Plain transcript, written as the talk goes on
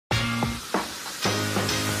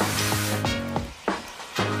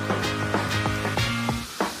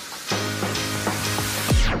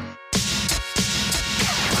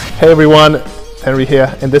Hey everyone, Henry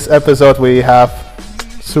here. In this episode we have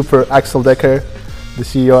Super Axel Dekker, the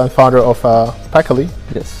CEO and founder of Packly.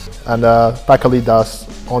 Yes. And Packly does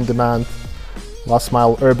on-demand,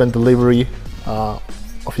 last-mile urban delivery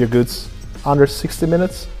of your goods under 60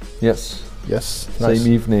 minutes. Yes. Yes. Same Nice.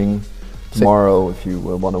 evening, tomorrow if you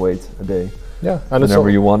want to wait a day. Yeah, and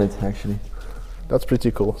Whenever you want it, actually. That's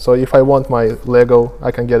pretty cool. So if I want my Lego,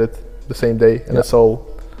 I can get it the same day, and it's all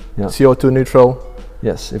CO2 neutral.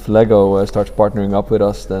 Yes, if Lego starts partnering up with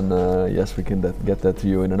us, then yes, we can get that to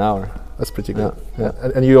you in an hour. That's pretty good. Yeah.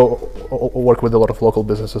 And you work with a lot of local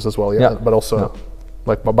businesses as well, yeah? But also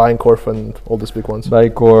like Bijenkorf and all these big ones.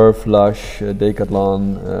 Bijenkorf, Lush,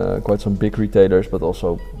 Decathlon, quite some big retailers, but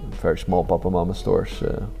also very small Papa Mama stores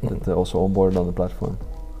that are also onboarded on the platform.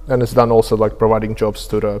 And it's done also like providing jobs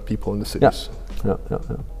to the people in the cities. Yeah.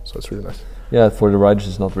 So it's really nice. Yeah, for the riders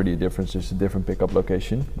it's not really a difference, it's a different pickup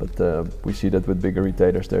location, but we see that with bigger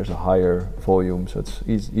retailers there's a higher volume, so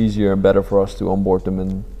it's easier and better for us to onboard them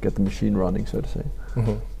and get the machine running, so to say.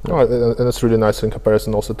 And it's really nice in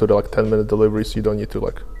comparison also to the like 10-minute deliveries. You don't need to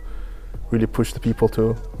like really push the people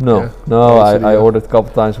to... I ordered a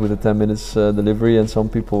couple times with a 10 minutes delivery, and some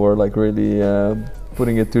people were like really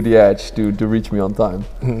putting it to the edge to reach me on time.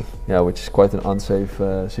 Yeah, which is quite an unsafe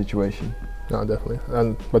situation. No, definitely.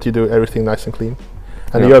 But you do everything nice and clean.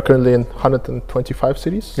 And you are currently in 125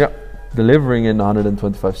 cities? Yeah, delivering in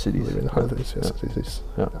 125 cities. Delivering in 125 cities.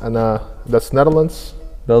 Yeah. And that's Netherlands?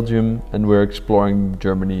 Belgium, and we're exploring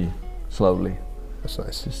Germany slowly. That's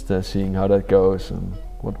nice. Just seeing how that goes and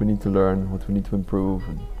what we need to learn, what we need to improve.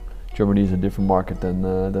 And Germany is a different market than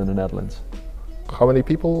the Netherlands. How many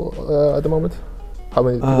people at the moment? How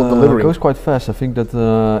many people delivering? It goes quite fast. I think that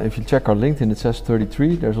if you check our LinkedIn, it says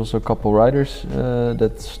 33. There's also a couple riders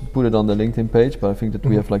that put it on the LinkedIn page, but I think that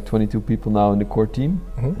we have like 22 people now in the core team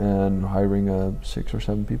and hiring 6 or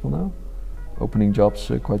 7 people now. Opening jobs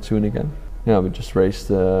quite soon again. Yeah, we just raised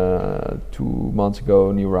 2 months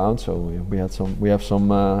ago a new round, so we have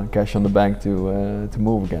some cash on the bank to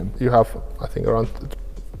move again. You have, I think, around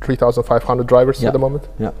 3,500 drivers at the moment?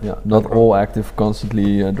 Yeah. Not all active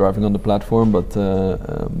constantly driving on the platform, but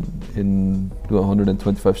in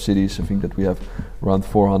 125 cities I think that we have around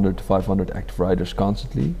 400 to 500 active riders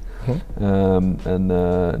constantly. And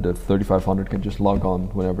the 3,500 can just log on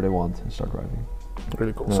whenever they want and start driving.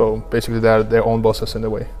 Really cool. So basically they're their own bosses in a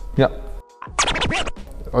way. Yeah.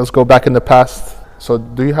 Let's go back in the past. So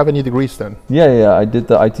do you have any degrees then? Yeah. I did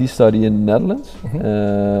the IT study in the Netherlands,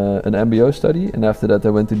 an MBO study, and after that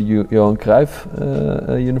I went to the Johan Cruijff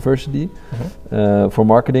University for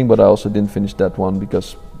marketing, but I also didn't finish that one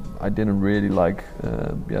because I didn't really like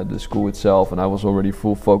the school itself, and I was already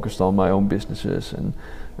full focused on my own businesses and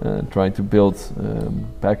trying to build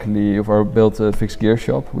Packly, or build a fixed gear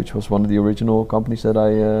shop, which was one of the original companies that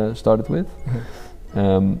I started with.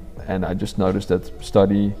 And I just noticed that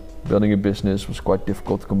building a business was quite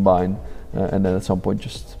difficult to combine, and then at some point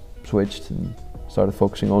just switched and started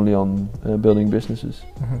focusing only on building businesses.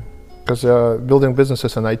 Because building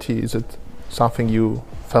businesses in IT, is it something you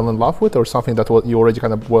fell in love with, or something that you already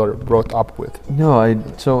kind of were brought up with? No,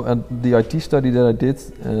 the IT study that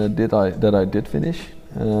I did finish.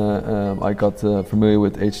 I got familiar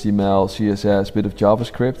with HTML, CSS, bit of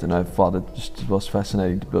JavaScript, and I thought it just was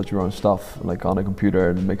fascinating to build your own stuff, like on a computer,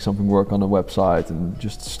 and make something work on a website, and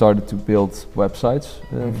just started to build websites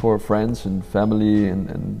for friends and family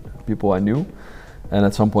and people I knew. And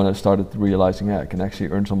at some point I started realizing, I can actually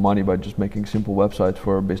earn some money by just making simple websites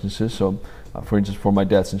for businesses. So for instance, for my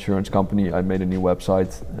dad's insurance company, I made a new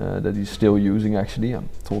website that he's still using actually. I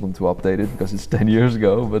told him to update it because it's 10 years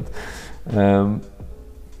ago, but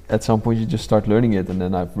at some point you just start learning it, and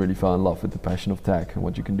then I've really fell in love with the passion of tech and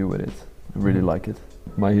what you can do with it. I really like it.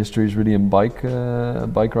 My history is really in bike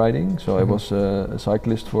riding, so I was a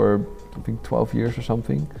cyclist for I think 12 years or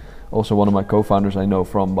something. Also one of my co-founders I know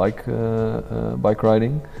from bike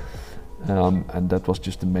riding, and that was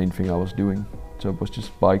just the main thing I was doing. So it was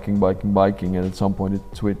just biking, and at some point it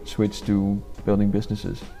switched to building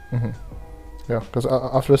businesses. Yeah, because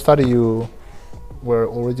after the study you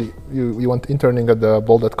went interning at the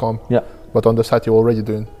Bol.com. Yeah. But on the side you're already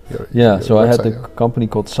doing your so website, I had a company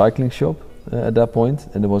called Cycling Shop at that point,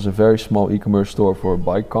 and it was a very small e-commerce store for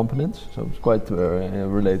bike components. So it's quite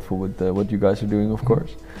relatable with what you guys are doing, of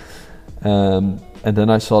course. And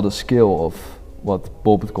then I saw the scale of what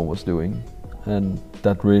Bol.com was doing, and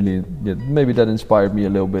that really, maybe that inspired me a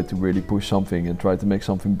little bit to really push something and try to make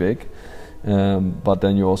something big. But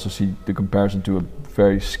then you also see the comparison to a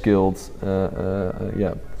very skilled,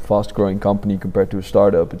 fast-growing company compared to a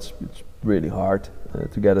startup. It's really hard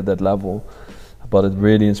to get at that level. but it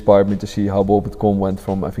really inspired me to see how bol.com went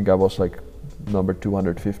from, I think I was like number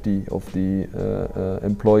 250 of the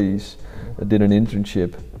employees, did an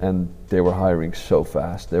internship, and they were hiring so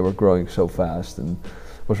fast, they were growing so fast, and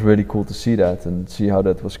it was really cool to see that and see how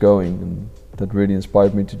that was going, and that really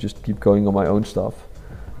inspired me to just keep going on my own stuff.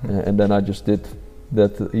 And then I just did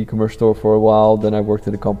that e-commerce store for a while. Then I worked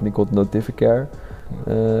at a company called Notificare,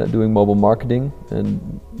 doing mobile marketing,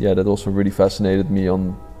 and yeah, that also really fascinated me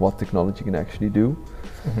on what technology can actually do.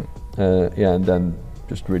 Yeah, and then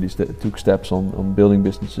just really took steps on building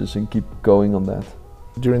businesses and keep going on that.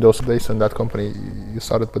 During those days in that company, you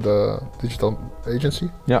started with a digital agency.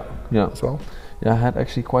 Yeah, as well. Yeah, I had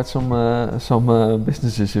actually quite some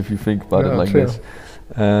businesses if you think about it like true. this.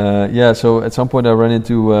 Yeah, so at some point I ran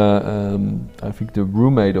into I think the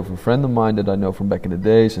roommate of a friend of mine that I know from back in the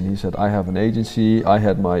days, and he said, I have an agency, I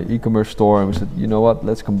had my e-commerce store, and we said, you know what,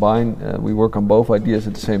 let's combine, we work on both ideas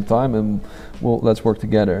at the same time, and let's work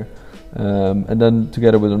together. And then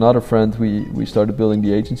together with another friend we started building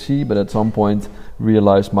the agency, but at some point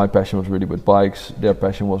realized my passion was really with bikes, their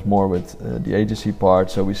passion was more with the agency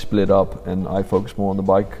part, so we split up and I focused more on the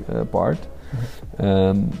bike part.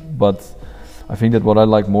 But I think that what I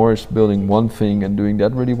like more is building one thing and doing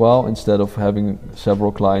that really well, instead of having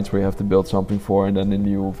several clients where you have to build something for and then a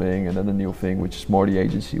new thing and then a new thing, which is more the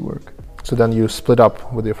agency work. So then you split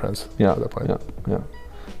up with your friends at that point. Yeah.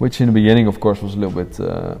 Which in the beginning, of course, was a little bit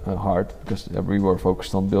hard, because we were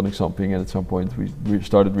focused on building something, and at some point we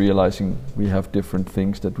started realizing we have different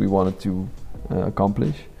things that we wanted to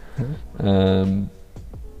accomplish.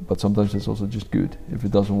 But sometimes it's also just good. If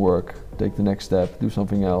it doesn't work, take the next step, do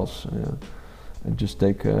something else, and just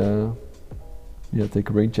take a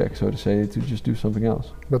rain check, so to say, to just do something else.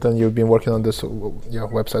 But then you've been working on this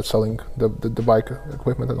website selling the bike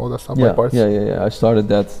equipment and all that stuff, bike parts? Yeah. I started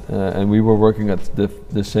that, and we were working at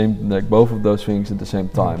the same, like both of those things at the same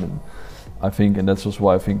time. And I think, and that's also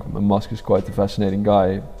why I think Musk is quite a fascinating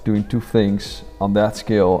guy, doing two things on that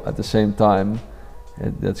scale at the same time.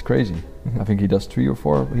 That's crazy. I think he has 3 or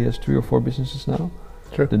 4 businesses now.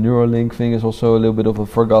 Sure. The Neuralink thing is also a little bit of a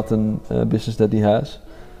forgotten business that he has.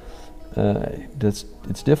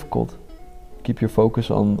 It's difficult. Keep your focus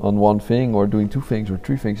on one thing, or doing 2 things or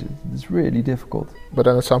 3 things. It's really difficult. But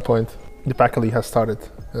then at some point, the Packly has started.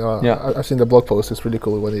 I've seen the blog post. It's really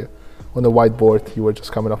cool when on the whiteboard you were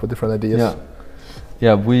just coming up with different ideas.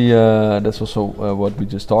 Yeah. We that's also what we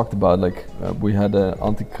just talked about. Like we had an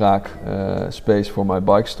anti-crack space for my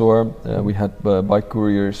bike store. We had bike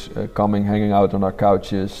couriers coming, hanging out on our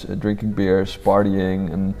couches, drinking beers,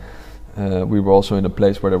 partying, and we were also in a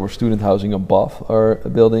place where there was student housing above our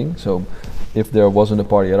building. So if there wasn't a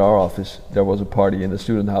party at our office, there was a party in the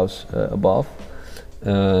student house above.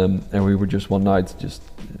 And we were just one night just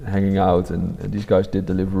hanging out, and these guys did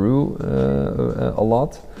Deliveroo a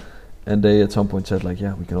lot. And they at some point said, like,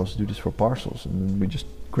 yeah, we can also do this for parcels. And then we just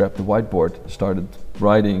grabbed the whiteboard, started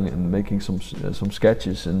writing and making some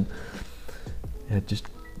sketches, and just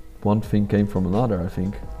one thing came from another. I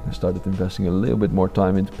think I started investing a little bit more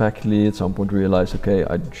time into Packly. At some point realized, okay,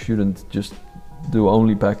 I shouldn't just do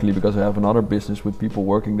only Packly, because I have another business with people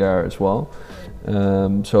working there as well.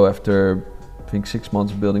 So after I think 6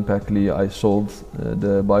 months of building Packly, I sold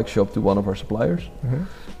the bike shop to one of our suppliers.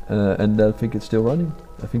 And I think it's still running.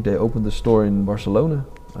 I think they opened a store in Barcelona.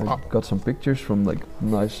 I got some pictures from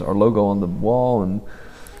our logo on the wall, and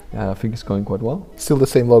I think it's going quite well. Still the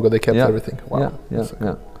same logo, they kept everything. Wow.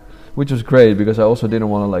 Yeah. Which was great, because I also didn't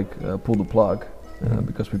want to pull the plug,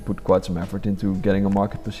 because we put quite some effort into getting a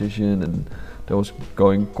market position, and that was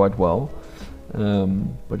going quite well.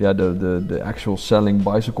 But yeah, the actual selling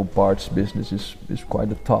bicycle parts business is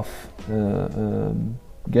quite a tough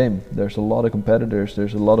game. There's a lot of competitors,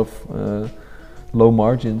 there's a lot of low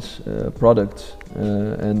margins products,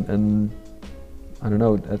 and I don't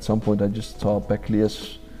know, at some point I just saw Packly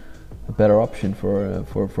as a better option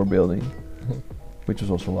for building, which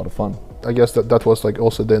was also a lot of fun. I guess that was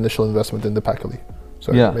also the initial investment in the Packly.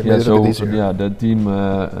 So the team,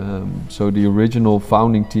 so the original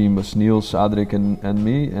founding team was Niels, Adrik and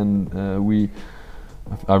me, and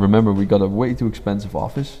I remember we got a way too expensive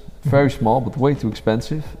office, very small but way too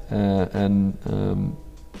expensive, and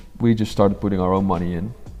we just started putting our own money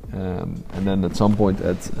in, and then at some point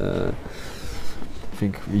I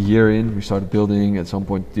think a year in, we started building. At some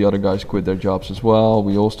point the other guys quit their jobs as well.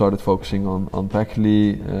 We all started focusing on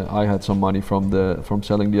Packly. I had some money from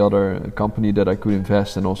selling the other company that I could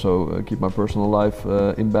invest, and also keep my personal life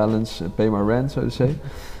in balance, pay my rent, so to say.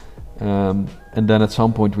 And then at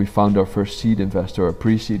some point we found our first seed investor, a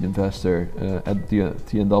pre-seed investor at the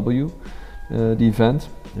TNW, the event.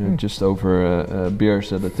 just over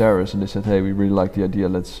beers at the terrace, and they said, "Hey, we really like the idea.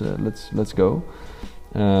 Let's go."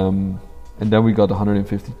 And then we got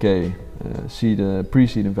 150k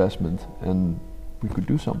pre-seed investment, and we could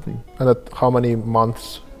do something. And at how many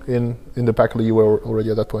months in the Packly you were already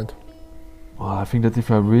at that point? Well, I think that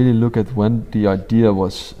if I really look at when the idea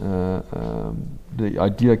was, the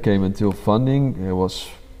idea came until funding, it was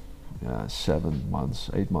 7 months,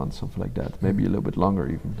 8 months, something like that. Maybe a little bit longer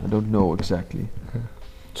even. I don't know exactly.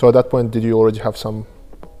 So at that point, did you already have some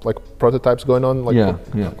like prototypes going on? Like yeah.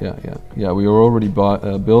 We were already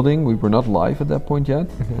building. We were not live at that point yet,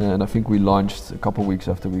 and I think we launched a couple of weeks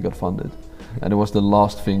after we got funded. And it was the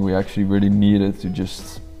last thing we actually really needed to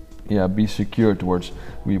just be secure towards.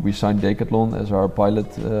 We signed Decathlon as our pilot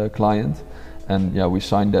client, and we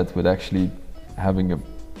signed that with actually having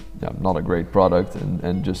not a great product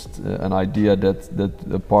and just an idea that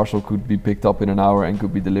a parcel could be picked up in an hour and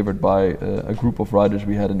could be delivered by a group of riders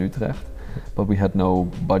we had in Utrecht. But we had no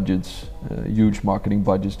budgets, huge marketing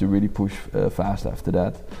budgets to really push fast after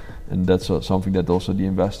that. And that's something that also the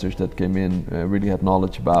investors that came in really had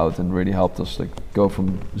knowledge about and really helped us like go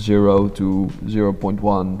from 0 to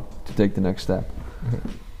 0.1 to take the next step.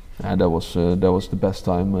 And that was the best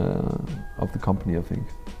time of the company, I think,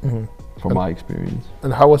 from my experience.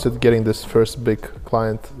 And how was it getting this first big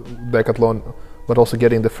client, Decathlon, but also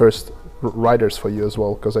getting the first riders for you as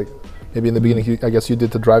well? Because like maybe in the beginning, I guess you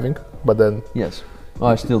did the driving, but then yes.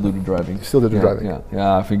 I still do the driving. You still do the driving.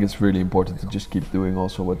 Yeah. I think it's really important to just keep doing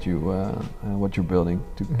also what you're building,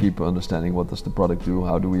 to keep understanding what does the product do,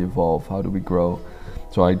 how do we evolve, how do we grow.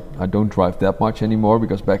 So I don't drive that much anymore,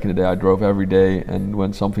 because back in the day I drove every day, and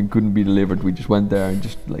when something couldn't be delivered, we just went there and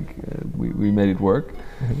just like we made it work.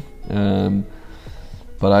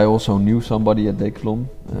 But I also knew somebody at Decathlon.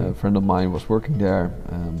 A friend of mine was working there.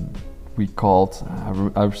 We called.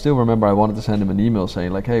 I still remember I wanted to send him an email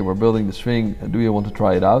saying like, "Hey, we're building this thing. Do you want to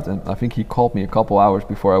try it out?" And I think he called me a couple hours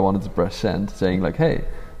before I wanted to press send, saying like, "Hey,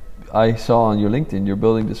 I saw on your LinkedIn you're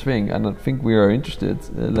building this thing, and I think we are interested.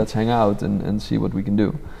 Let's hang out and see what we can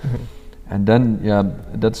do." And then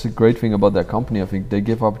that's the great thing about that company. I think they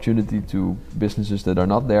give opportunity to businesses that are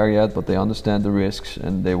not there yet, but they understand the risks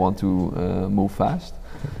and they want to move fast.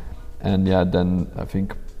 And then I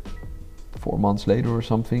think 4 months later or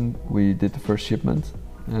something, we did the first shipment,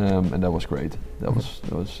 and that was great. That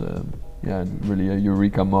was really a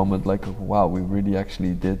eureka moment. Like, wow, we really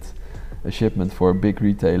actually did a shipment for a big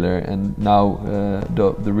retailer, and now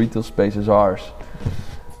the retail space is ours.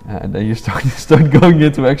 And then you start going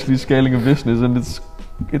into actually scaling a business, and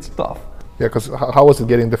it's tough. Yeah, because how was it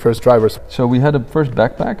getting the first drivers? So we had a first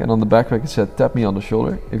backpack, and on the backpack it said, "Tap me on the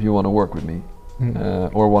shoulder if you want to work with me."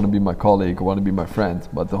 Or want to be my colleague, or want to be my friend.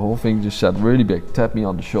 But the whole thing just said really big, "Tap me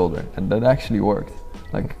on the shoulder," and that actually worked.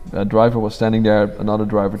 Like a driver was standing there, another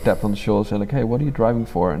driver tapped on the shoulder, saying like, "Hey, what are you driving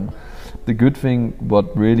for?" And the good thing, what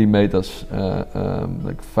really made us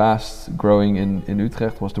like fast growing in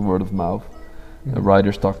Utrecht, was the word of mouth.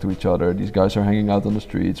 Riders talk to each other. These guys are hanging out on the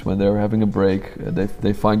streets. When they're having a break,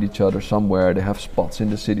 they find each other somewhere. They have spots in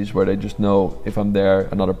the cities where they just know, if I'm there,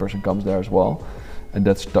 another person comes there as well. And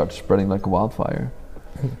that starts spreading like a wildfire.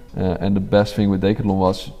 And the best thing with Decathlon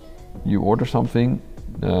was, you order something,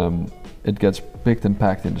 it gets picked and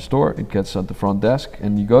packed in the store, it gets at the front desk,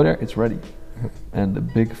 and you go there, it's ready. And the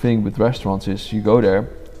big thing with restaurants is, you go there,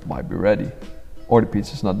 might be ready, or the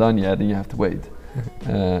pizza's not done yet and you have to wait.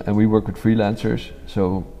 And we work with freelancers,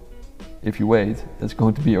 so if you wait, it's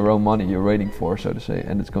going to be your own money you're waiting for, so to say,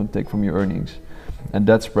 and it's going to take from your earnings. And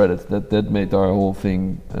that spread it. That made our whole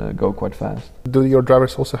thing go quite fast. Do your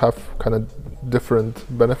drivers also have kind of different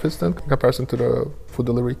benefits then, in comparison to the food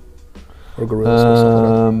delivery or gorillas or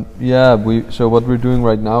something like that? So what we're doing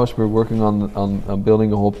right now is we're working on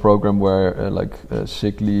building a whole program where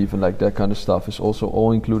sick leave and like that kind of stuff is also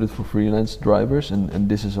all included for freelance drivers. And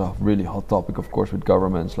this is a really hot topic, of course, with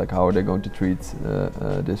governments. Like, how are they going to treat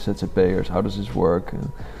this ZZP'ers? How does this work?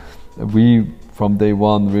 We, from day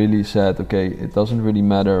one, really said, okay, it doesn't really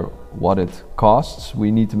matter what it costs.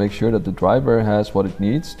 We need to make sure that the driver has what it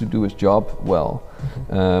needs to do his job well.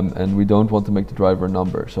 And we don't want to make the driver a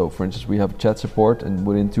number. So, for instance, we have chat support, and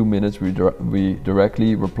within 2 minutes we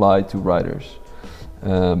directly reply to riders.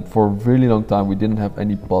 For a really long time we didn't have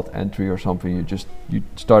any bot entry or something. You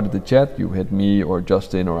started the chat, you hit me or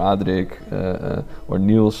Justin or Adrik or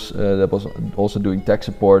Niels that was also doing tech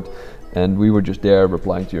support, and we were just there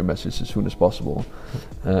replying to your message as soon as possible.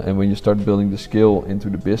 And when you start building the skill into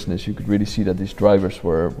the business, you could really see that these drivers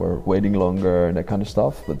were waiting longer and that kind of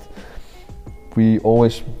stuff. But we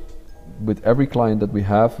always, with every client that we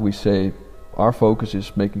have, we say our focus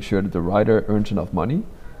is making sure that the rider earns enough money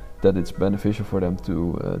that it's beneficial for them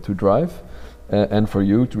to drive, and for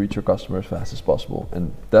you to reach your customer as fast as possible.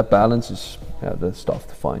 And that balance is that's tough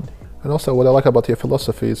to find. And also, what I like about your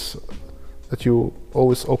philosophy is that you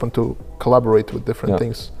always open to collaborate with different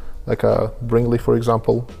things, like Bringley, for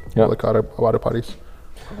example, like other parties.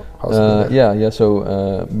 So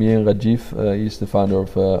me and Rajiv, he's the founder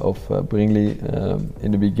of Bringley.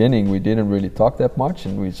 In the beginning, we didn't really talk that much,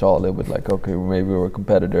 and we saw a little bit like, okay, maybe we were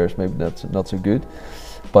competitors, maybe that's not so good.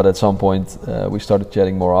 But at some point, we started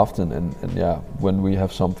chatting more often, and when we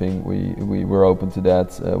have something, we were open to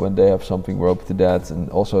that. When they have something, we're open to that. And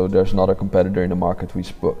also, there's another competitor in the market we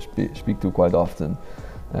speak to quite often,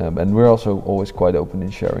 and we're also always quite open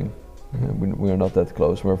in sharing. We're not that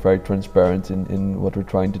close. We're very transparent in what we're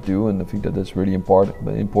trying to do, and I think that that's really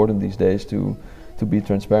important these days to be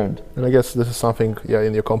transparent. And I guess this is something,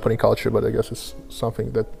 in your company culture, but I guess it's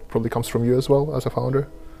something that probably comes from you as well as a founder.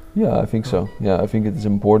 Yeah, I think so. Yeah, I think it is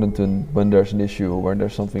important when there's an issue or when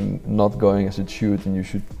there's something not going as it should, and you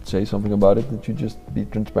should say something about it, that you just be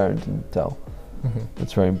transparent and tell.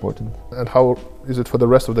 That's very important. And how is it for the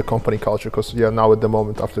rest of the company culture? Because now at the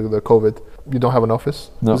moment after the COVID, you don't have an office,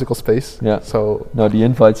 physical space. Yeah. So no, the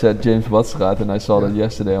invite said James Watstraat, and I saw that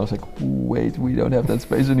yesterday. I was like, wait, we don't have that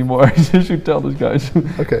space anymore. You should tell those guys.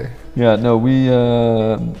 Okay. Yeah. No, we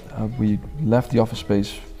left the office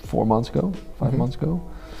space 4 months ago, 5 months ago.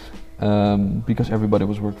 Because everybody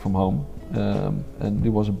was working from home, and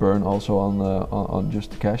there was a burn also on just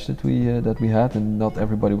the cash that we had, and not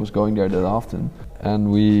everybody was going there that often.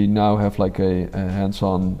 And we now have like a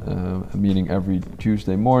hands-on meeting every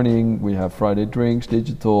Tuesday morning. We have Friday drinks,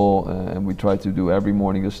 digital, and we try to do every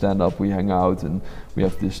morning a stand-up. We hang out, and we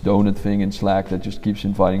have this donut thing in Slack that just keeps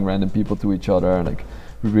inviting random people to each other. Like,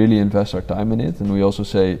 we really invest our time in it, and we also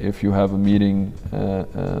say if you have a meeting,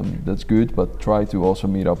 that's good, but try to also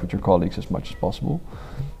meet up with your colleagues as much as possible.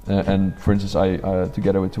 And for instance, I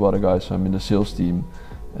together with 2 other guys, I'm in the sales team,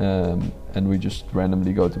 and we just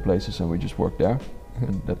randomly go to places and we just work there,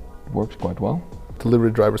 and that works quite well.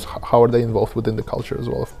 Delivery drivers, how are they involved within the culture as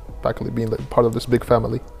well, of Packaly being like part of this big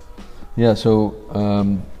family? Yeah, so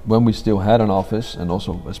when we still had an office, and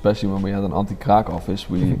also especially when we had an anti-kraak office,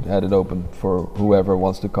 we had it open for whoever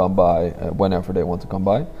wants to come by, whenever they want to come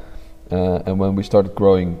by. And when we started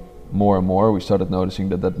growing more and more, we started noticing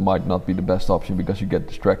that might not be the best option, because you get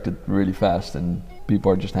distracted really fast and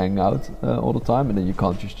people are just hanging out all the time, and then you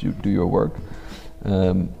can't just do your work.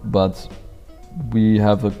 But we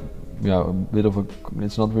have a bit of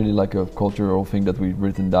it's not really like a cultural thing that we've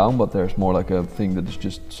written down, but there's more like a thing that is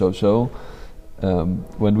just so.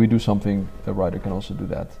 When we do something, a rider can also do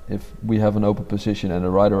that. If we have an open position and a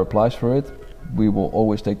rider applies for it, we will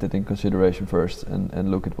always take that in consideration first and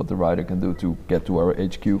look at what the rider can do to get to our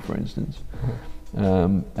HQ, for instance.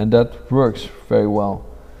 And that works very well.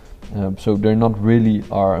 So they're not really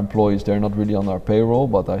our employees, they're not really on our payroll,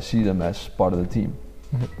 but I see them as part of the team.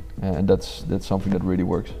 And that's something that really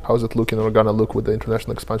works. How is it looking or gonna look with the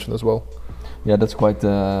international expansion as well? Yeah, that's quite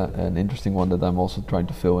an interesting one that I'm also trying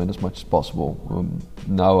to fill in as much as possible.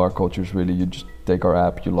 Now our culture is really, you just take our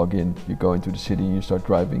app, you log in, you go into the city and you start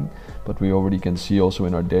driving. But we already can see also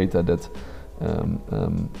in our data that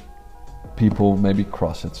people maybe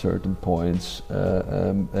cross at certain points,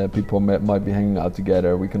 people might be hanging out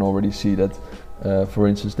together. We can already see that, for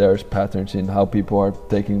instance, there's patterns in how people are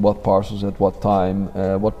taking what parcels at what time,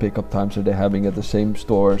 what pickup times are they having at the same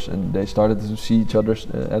stores, and they started to see each other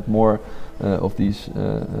at more of these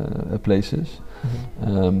places.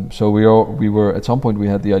 So we were at some point, we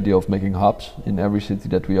had the idea of making hubs in every city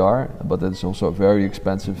that we are, but that's also a very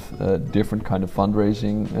expensive, different kind of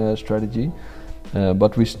fundraising strategy.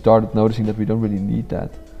 But we started noticing that we don't really need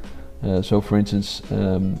that. So for instance,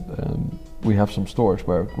 we have some stores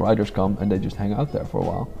where riders come and they just hang out there for a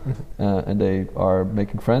while, and they are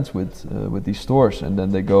making friends with these stores, and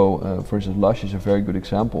then they go. For instance, Lush is a very good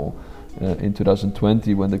example. In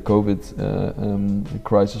 2020, when the COVID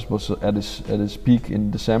crisis was at its peak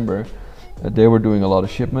in December, they were doing a lot of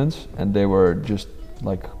shipments, and they were just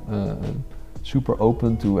like super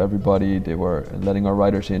open to everybody. They were letting our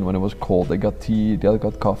riders in when it was cold. They got tea, they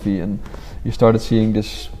got coffee, and you started seeing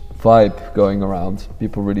this vibe going around.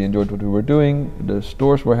 People really enjoyed what we were doing. The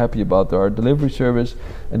stores were happy about our delivery service,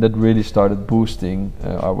 and that really started boosting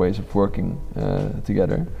our ways of working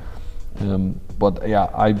together. But yeah,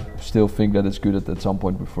 I still think that it's good at some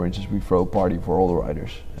point, for instance, we throw a party for all the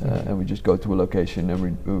riders, and we just go to a location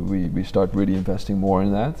and we start really investing more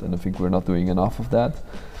in that, and I think we're not doing enough of that.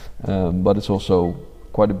 But it's also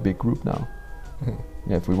quite a big group now.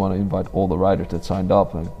 yeah, if we want to invite all the riders that signed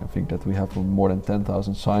up, I think that we have more than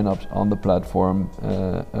 10,000 sign-ups on the platform,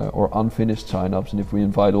 or unfinished sign-ups, and if we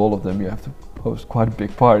invite all of them, you have to host quite a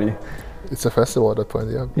big party. It's a festival at that point,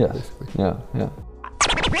 yeah. Yes. Basically. Yeah.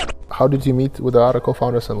 How did you meet with the other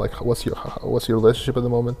co-founders, and like what's your relationship at the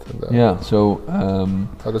moment? And, Yeah. So.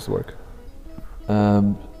 How does it work?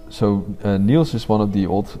 Niels is one of the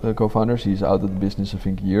old co-founders. He's out of the business, I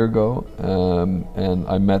think, a year ago, and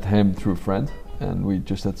I met him through a friend. And we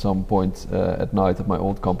just at some point at night at my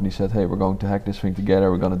old company said, hey, we're going to hack this thing together.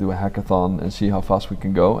 We're going to do a hackathon and see how fast we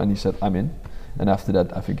can go. And he said, I'm in. And after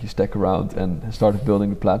that, I think he stuck around and started building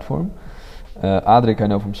the platform. Adrik I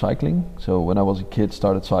know from cycling. So when I was a kid,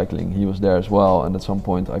 started cycling. He was there as well. And at some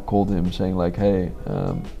point, I called him saying like, hey,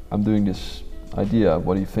 I'm doing this idea.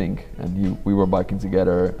 What do you think? And we were biking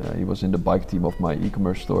together. He was in the bike team of my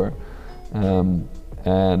e-commerce store.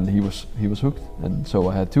 And he was hooked, and so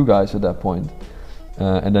I had two guys at that point.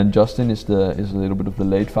 And then Justin is a little bit of the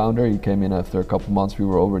late founder. He came in after a couple months. We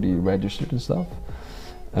were already registered and stuff.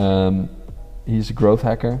 He's a growth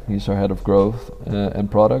hacker. He's our head of growth and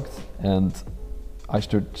product. And I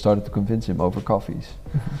started to convince him over coffees.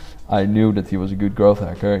 I knew that he was a good growth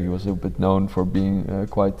hacker. He was a bit known for being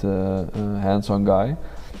quite a hands-on guy.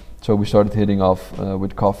 So we started hitting off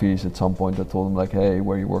with coffees. At some point I told him like, hey,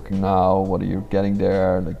 where are you working now? What are you getting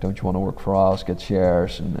there? Like, don't you want to work for us, get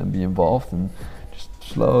shares and be involved? And just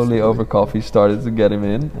slowly over coffee started to get him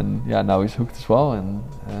in. And yeah, now he's hooked as well. And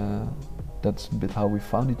that's a bit how we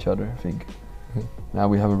found each other, I think. Now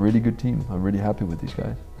we have a really good team. I'm really happy with these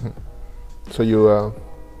guys. So you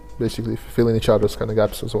basically fill in each other's kind of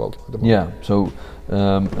gaps as well at the moment. Yeah, so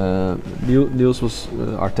Niels was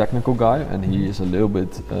our technical guy, and he is a little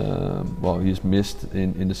bit, he's missed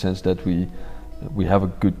in the sense that we have a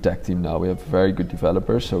good tech team now. We have very good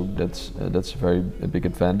developers, so that's a big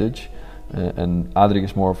advantage. And Adrik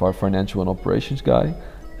is more of our financial and operations guy,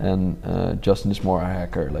 and Justin is more a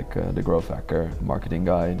hacker, like the growth hacker, marketing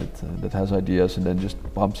guy that has ideas and then just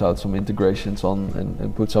pumps out some integrations on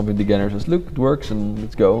and puts something together and says, look, it works and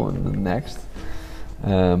let's go and then next.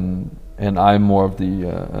 And I'm more of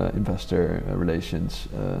the investor relations.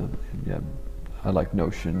 I like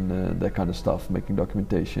Notion, that kind of stuff, making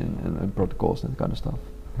documentation and protocols and that kind of stuff.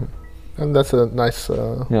 And that's a nice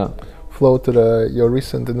flow to your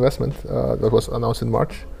recent investment that was announced in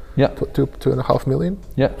March. Yeah, 2.5 million.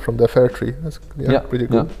 Yeah, from the Fair Tree. That's pretty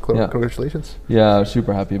good. Congratulations. Yeah,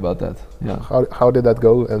 super happy about that. Yeah. How did that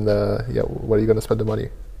go? And where are you going to spend the money?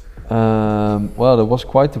 Well, that was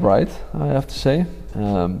quite the ride, I have to say.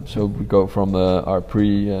 So we go from our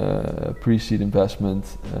pre-seed investment,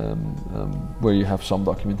 where you have some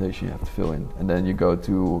documentation you have to fill in, and then you go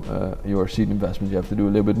to your seed investment. You have to do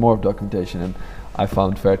a little bit more of documentation, and I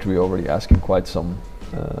found Fairtree already asking quite some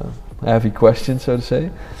heavy questions, so to say.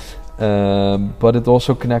 But it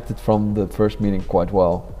also connected from the first meeting quite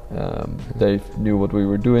well. They knew what we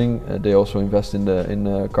were doing. They also invest in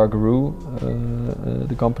Kargaroo,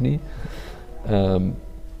 the company.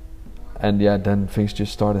 And yeah, then things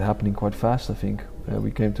just started happening quite fast, I think.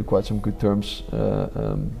 We came to quite some good terms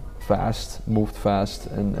fast, moved fast,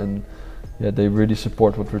 and yeah, they really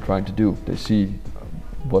support what we're trying to do. They see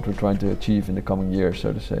what we're trying to achieve in the coming years,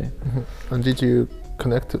 so to say. And did you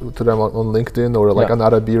connect to them on LinkedIn or like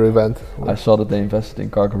another beer event? I saw that they invested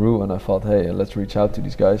in Kargaroo, and I thought, hey, let's reach out to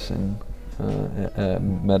these guys, and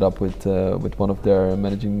met up with one of their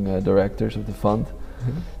managing directors of the fund,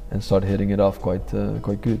 and started hitting it off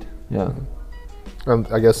quite good. Yeah. And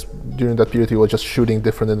I guess during that period you were just shooting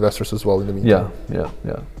different investors as well in the meantime.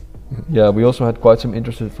 Yeah, we also had quite some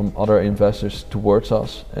interest from other investors towards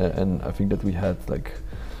us, and I think that we had like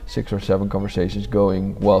 6 or 7 conversations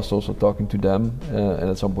going whilst also talking to them, and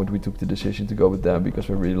at some point we took the decision to go with them because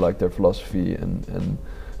we really like their philosophy and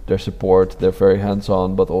their support. They're very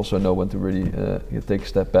hands-on, but also know when to really take a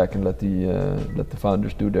step back and let the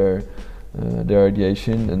founders do their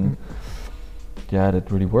ideation, and yeah,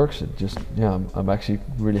 that really works. It just I'm actually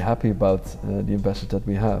really happy about the investors that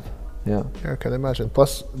we have. Yeah, I can imagine.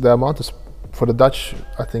 Plus the amount is, for the Dutch,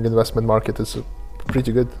 I think, investment market is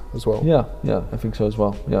pretty good as well. Yeah, I think so as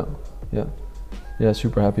well. Yeah,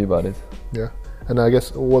 super happy about it. Yeah, and I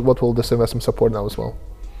guess what will this investment support now as well?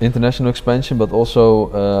 International expansion, but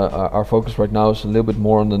also our focus right now is a little bit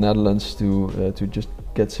more on the Netherlands to just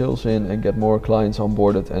get sales in and get more clients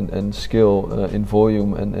onboarded and scale in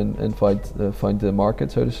volume and find the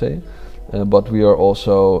market, so to say. But we are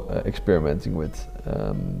also experimenting with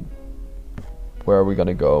where are we going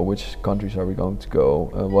to go, which countries are we going to go,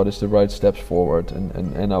 what is the right steps forward,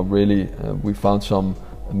 and now really we found some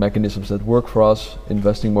mechanisms that work for us,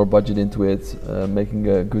 investing more budget into it, making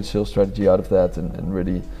a good sales strategy out of that, and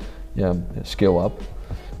really, scale up.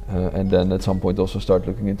 And then at some point also start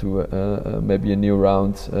looking into maybe a new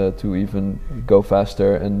round to even go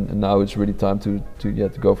faster. And now it's really time to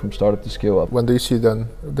go from startup to scale up. When do you see then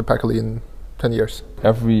the Packly in 10 years?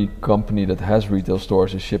 Every company that has retail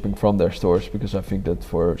stores is shipping from their stores, because I think that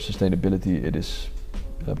for sustainability it is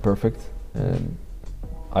perfect.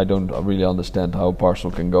 I don't really understand how a parcel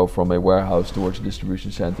can go from a warehouse towards a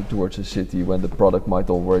distribution center towards a city when the product might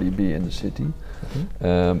already be in the city.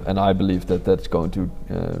 And I believe that that's going to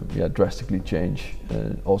drastically change,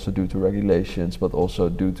 also due to regulations, but also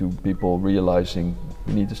due to people realizing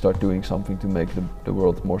we need to start doing something to make the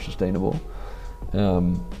world more sustainable.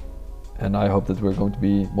 And I hope that we're going to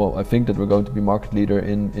be, I think that we're going to be market leader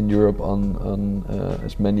in Europe on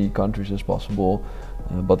as many countries as possible.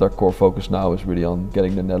 But our core focus now is really on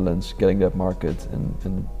getting the Netherlands, getting that market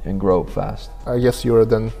and grow fast. I guess you're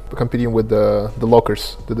then competing with the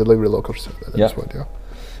lockers, the delivery lockers at this point,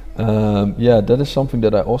 that is something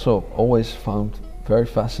that I also always found very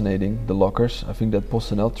fascinating, the lockers. I think that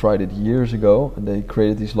PostNL tried it years ago, and they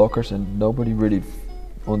created these lockers, and nobody really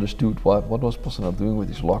understood what was PostNL doing with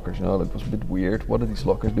these lockers. You know, it was a bit weird. What are these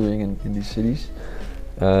lockers doing in these cities?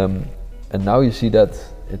 And now you see that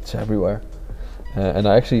it's everywhere. And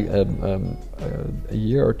I actually, a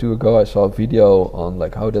year or two ago, I saw a video on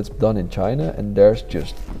like how that's done in China, and there's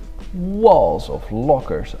just walls of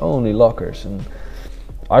lockers, only lockers. And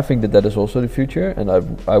I think that is also the future, and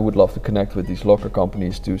I would love to connect with these locker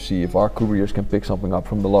companies to see if our couriers can pick something up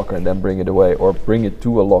from the locker and then bring it away, or bring it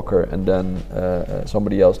to a locker and then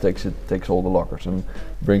somebody else takes all the lockers and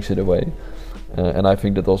brings it away. And I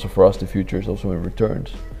think that also for us the future is also in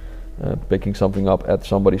returns. Picking something up at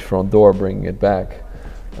somebody's front door, bringing it back.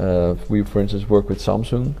 We, for instance, work with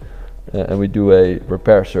Samsung, and we do a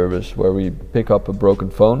repair service where we pick up a broken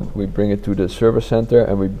phone, we bring it to the service center,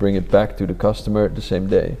 and we bring it back to the customer the same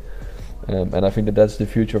day. And I think that that's the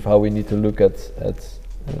future of how we need to look at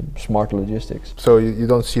smart logistics. So you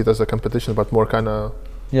don't see it as a competition, but more kind of...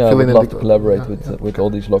 Yeah, I would love to collaborate with all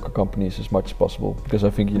these local companies as much as possible, because I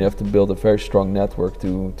think you have to build a very strong network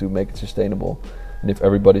to make it sustainable. And if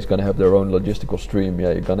everybody's going to have their own logistical stream,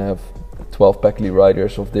 you're going to have 12 Packly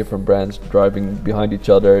riders of different brands driving behind each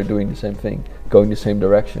other, doing the same thing, going the same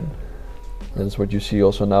direction. And that's what you see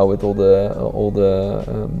also now with all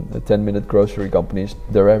the 10-minute grocery companies.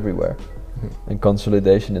 They're everywhere. And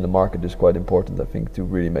consolidation in the market is quite important, I think, to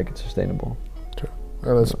really make it sustainable. Sure.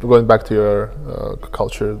 And it's going back to your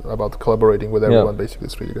culture about collaborating with everyone, basically,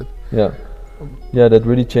 it's really good. Yeah, that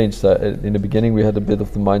really changed. In the beginning we had a bit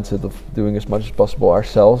of the mindset of doing as much as possible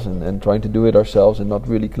ourselves and trying to do it ourselves and not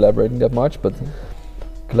really collaborating that much, but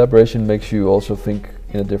collaboration makes you also think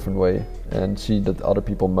in a different way and see that other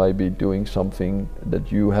people might be doing something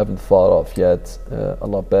that you haven't thought of yet a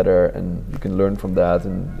lot better, and you can learn from that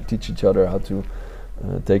and teach each other how to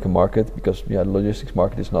take a market, because the logistics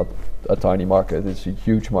market is not a tiny market, it's a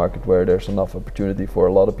huge market where there's enough opportunity for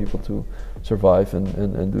a lot of people to survive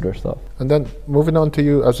and do their stuff. And then moving on to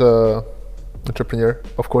you as a entrepreneur,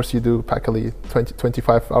 of course you do Packly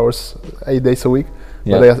 25 hours, 8 days a week,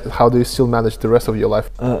 but how do you still manage the rest of your life?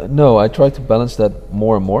 No, I try to balance that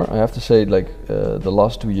more and more. I have to say, like the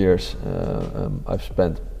last 2 years I've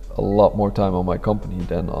spent a lot more time on my company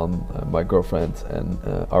than on my girlfriend and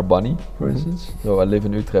our bunny, for instance. So I live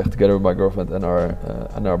in Utrecht together with my girlfriend and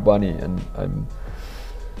our bunny, and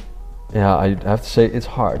I have to say it's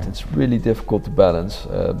hard. It's really difficult to balance.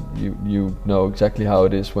 You know exactly how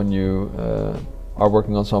it is when you are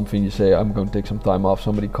working on something. You say, I'm going to take some time off.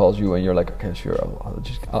 Somebody calls you and you're like, okay, sure,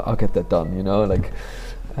 I'll get that done. You know, like,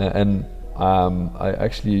 I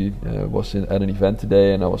actually was at an event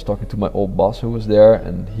today, and I was talking to my old boss who was there,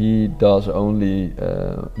 and he does only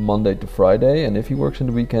Monday to Friday, and if he works in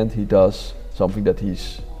the weekend, he does something that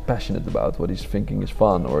he's passionate about, what he's thinking is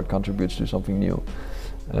fun or contributes to something new.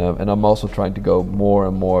 And I'm also trying to go more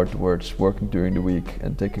and more towards working during the week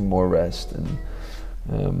and taking more rest,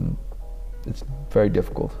 and it's very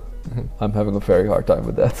difficult. I'm having a very hard time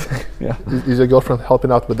with that. Yeah. Is your girlfriend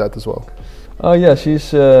helping out with that as well? Oh yeah,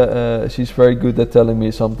 she's very good at telling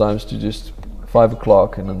me sometimes to just 5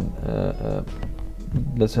 o'clock and then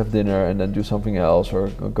let's have dinner and then do something else, or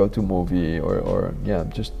go to a movie, or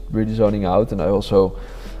just really zoning out. And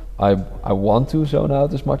I want to zone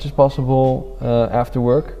out as much as possible after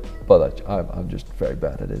work, but I'm just very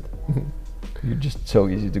bad at it. You're just so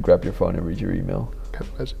easy to grab your phone and read your email. Can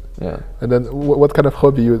imagine. Yeah. And then what kind of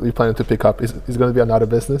hobby you planning to pick up? Is it going to be another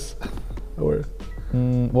business? Or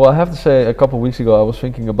Well, I have to say, a couple of weeks ago, I was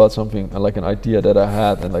thinking about something like an idea that I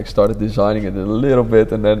had, and like started designing it a little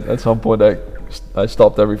bit, and then at some point I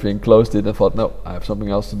stopped everything, closed it, and thought, no, I have something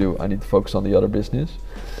else to do. I need to focus on the other business.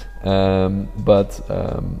 But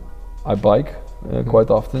I bike quite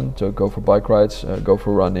often, so go for bike rides, go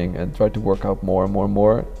for running, and try to work out more and more and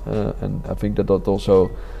more. And I think that also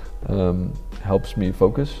helps me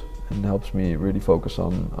focus and helps me really focus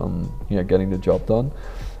on getting the job done.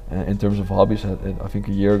 In terms of hobbies, I think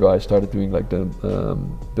a year ago I started doing like the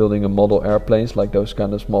building a model airplanes, like those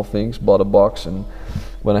kind of small things. Bought a box, and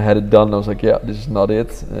when I had it done, I was like, yeah, this is not it.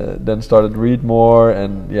 Then started to read more,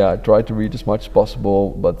 and I tried to read as much as possible.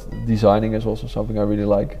 But designing is also something I really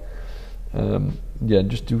like.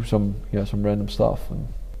 Just do some random stuff.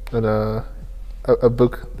 And a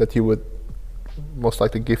book that you would most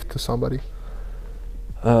likely give to somebody?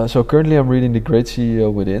 So currently I'm reading The Great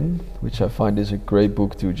CEO Within, which I find is a great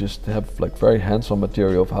book to just have like very hands-on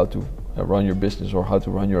material of how to run your business or how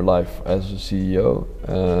to run your life as a CEO.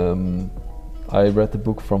 I read the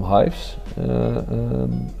book From Hives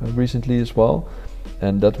recently as well,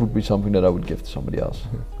 and that would be something that I would give to somebody else.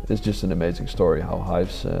 It's just an amazing story how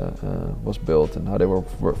Hives was built and how they were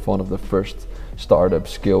one of the first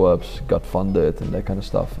startups, scale-ups, got funded and that kind of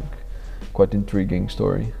stuff. Quite intriguing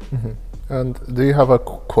story. And do you have a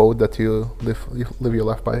quote that you live your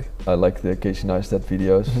life by? I like the Casey Neistat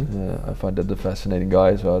videos. I find that a fascinating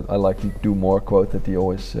guy, so I like to do more quote that he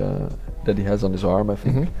always that he has on his arm. I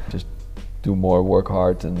think just do more, work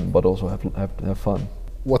hard, but also have fun.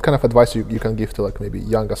 What kind of advice you can give to like maybe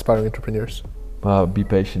young aspiring entrepreneurs? Be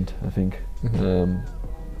patient. I think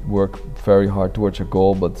work very hard towards a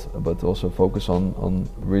goal, but also focus on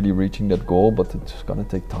really reaching that goal. But it's gonna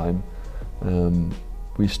take time.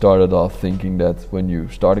 We started off thinking that when you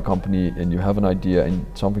start a company and you have an idea and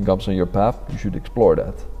something comes on your path, you should explore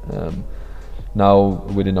that. Now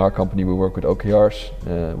within our company we work with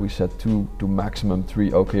OKRs. We set 2 to maximum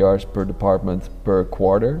 3 OKRs per department per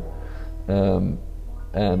quarter.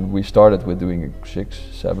 And we started with doing 6,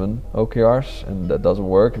 7 OKRs, and that doesn't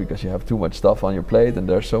work because you have too much stuff on your plate and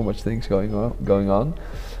there's so much things going on.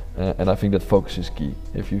 And I think that focus is key.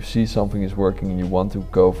 If you see something is working and you want to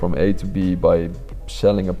go from A to B by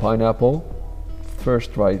selling a pineapple,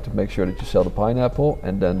 first try to make sure that you sell the pineapple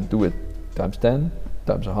and then do it times 10,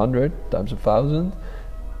 times 100, times 1,000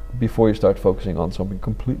 before you start focusing on something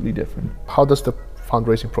completely different. How does the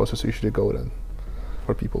fundraising process usually go then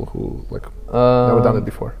for people who like never done it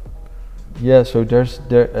before? Yeah, so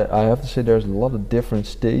I have to say there's a lot of different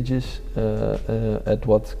stages at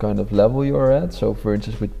what kind of level you're at. So for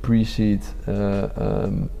instance with pre-seed,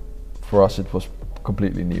 for us it was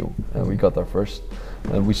completely new. We got our first,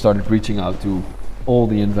 and we started reaching out to all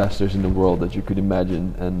the investors in the world that you could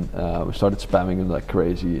imagine, and we started spamming them like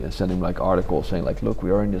crazy and sending like articles saying like, look,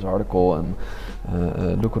 we are in this article and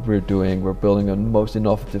look what we're doing. We're building a most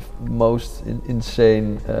innovative, most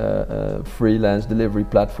insane freelance delivery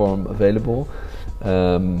platform available.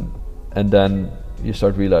 And then you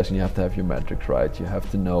start realizing you have to have your metrics right. You have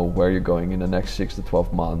to know where you're going in the next 6 to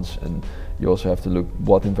 12 months, and you also have to look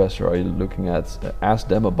what investor are you looking at. Ask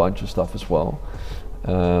them a bunch of stuff as well.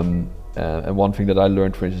 And one thing that I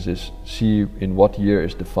learned, for instance, is see in what year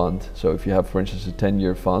is the fund. So if you have, for instance, a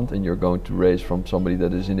 10-year fund and you're going to raise from somebody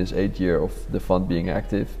that is in his 8th year of the fund being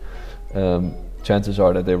active, chances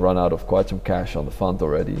are that they run out of quite some cash on the fund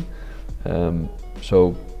already.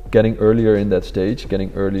 So getting earlier in that stage,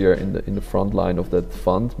 getting earlier in the front line of that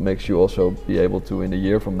fund makes you also be able to in a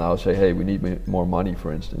year from now say, hey, we need more money,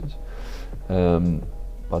 for instance.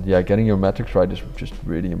 But yeah, getting your metrics right is just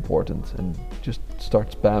really important, and just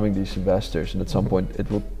start spamming these investors, and at some point it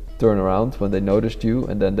will turn around when they noticed you,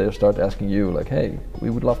 and then they'll start asking you like, hey, we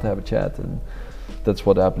would love to have a chat. And that's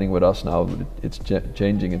what's happening with us now. It's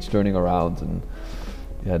changing, it's turning around, and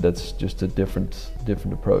yeah, that's just a different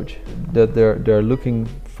approach. That they're looking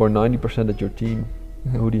for 90% at your team.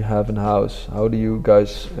 Who do you have in house? How do you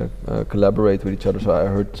guys collaborate with each other? So I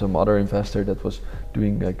heard some other investor that was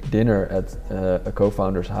doing like dinner at a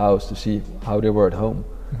co-founder's house to see how they were at home,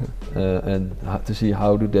 and to see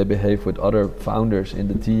how do they behave with other founders in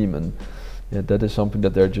the team. And yeah, that is something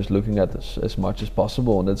that they're just looking at as much as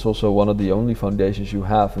possible. And that's also one of the only foundations you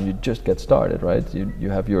have when you just get started, right? You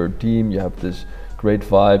have your team, you have this great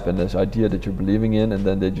vibe and this idea that you're believing in, and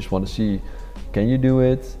then they just want to see, can you do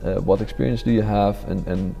it? What experience do you have?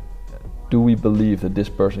 And do we believe that this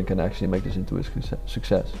person can actually make this into a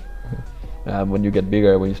success? When you get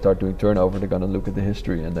bigger, when you start doing turnover, they're going to look at the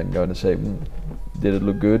history and then going to say, did it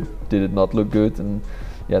look good? Did it not look good? And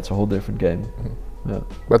yeah, it's a whole different game. Yeah.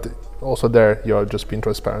 But also there, you're just being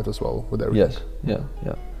transparent as well with everything. Yes,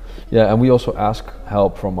 yeah. Yeah, and we also ask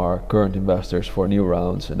help from our current investors for new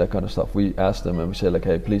rounds and that kind of stuff. We ask them and we say like,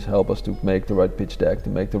 hey, please help us to make the right pitch deck, to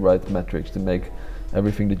make the right metrics, to make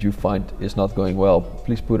everything that you find is not going well.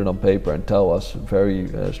 Please put it on paper and tell us very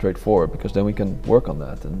straightforward, because then we can work on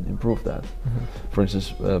that and improve that. For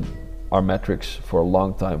instance, our metrics for a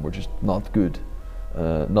long time were just not good.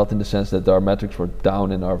 Not in the sense that our metrics were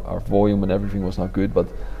down and our volume and everything was not good, but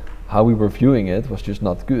how we were viewing it was just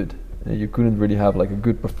not good. You couldn't really have like a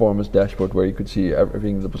good performance dashboard where you could see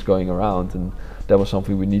everything that was going around, and that was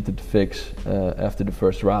something we needed to fix after the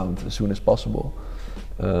first round as soon as possible.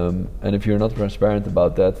 And if you're not transparent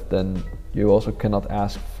about that, then you also cannot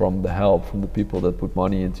ask from the help from the people that put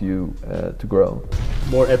money into you to grow.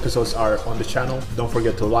 More episodes are on the channel. Don't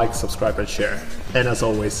forget to like, subscribe and share. And as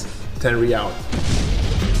always, Tenry out.